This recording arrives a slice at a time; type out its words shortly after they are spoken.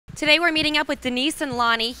Today we're meeting up with Denise and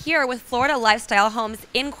Lonnie here with Florida Lifestyle Homes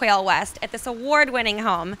in Quail West at this award-winning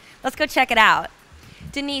home. Let's go check it out.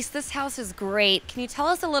 Denise, this house is great. Can you tell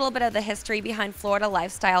us a little bit of the history behind Florida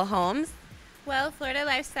Lifestyle Homes? Well, Florida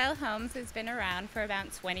Lifestyle Homes has been around for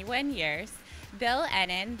about 21 years. Bill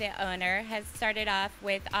Ennin, the owner, has started off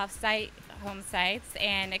with off-site home sites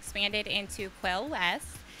and expanded into Quail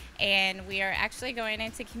West. And we are actually going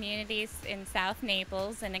into communities in South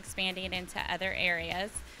Naples and expanding into other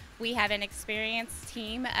areas. We have an experienced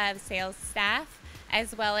team of sales staff,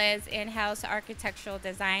 as well as in-house architectural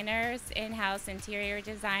designers, in-house interior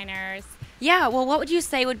designers. Yeah, well, what would you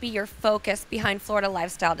say would be your focus behind Florida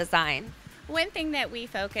Lifestyle Design? One thing that we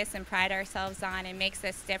focus and pride ourselves on and makes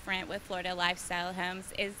us different with Florida Lifestyle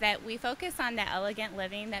Homes is that we focus on the elegant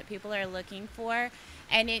living that people are looking for,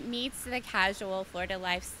 and it meets the casual Florida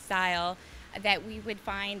lifestyle that we would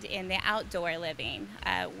find in the outdoor living,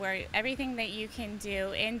 where everything that you can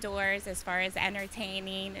do indoors as far as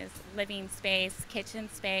entertaining is living space, kitchen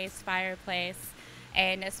space, fireplace,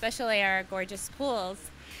 and especially our gorgeous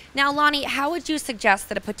pools. Now, Lonnie, how would you suggest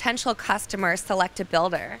that a potential customer select a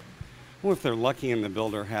builder? Well, if they're lucky and the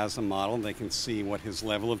builder has a model, they can see what his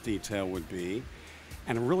level of detail would be.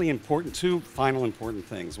 And really important, two final important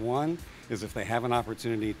things. One is if they have an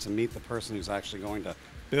opportunity to meet the person who's actually going to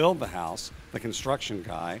build the house, the construction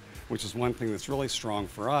guy, which is one thing that's really strong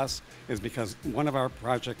for us, is because one of our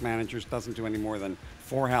project managers doesn't do any more than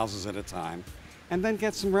 4 houses at a time. And then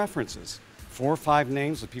get some references. 4 or 5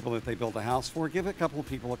 names of people that they built a house for. Give a couple of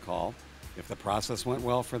people a call. If the process went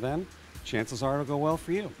well for them, chances are it'll go well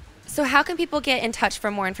for you. So how can people get in touch for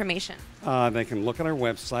more information? They can look at our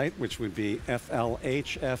website, which would be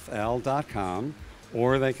flhfl.com,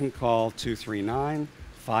 or they can call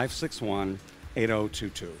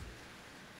 239-561-8022.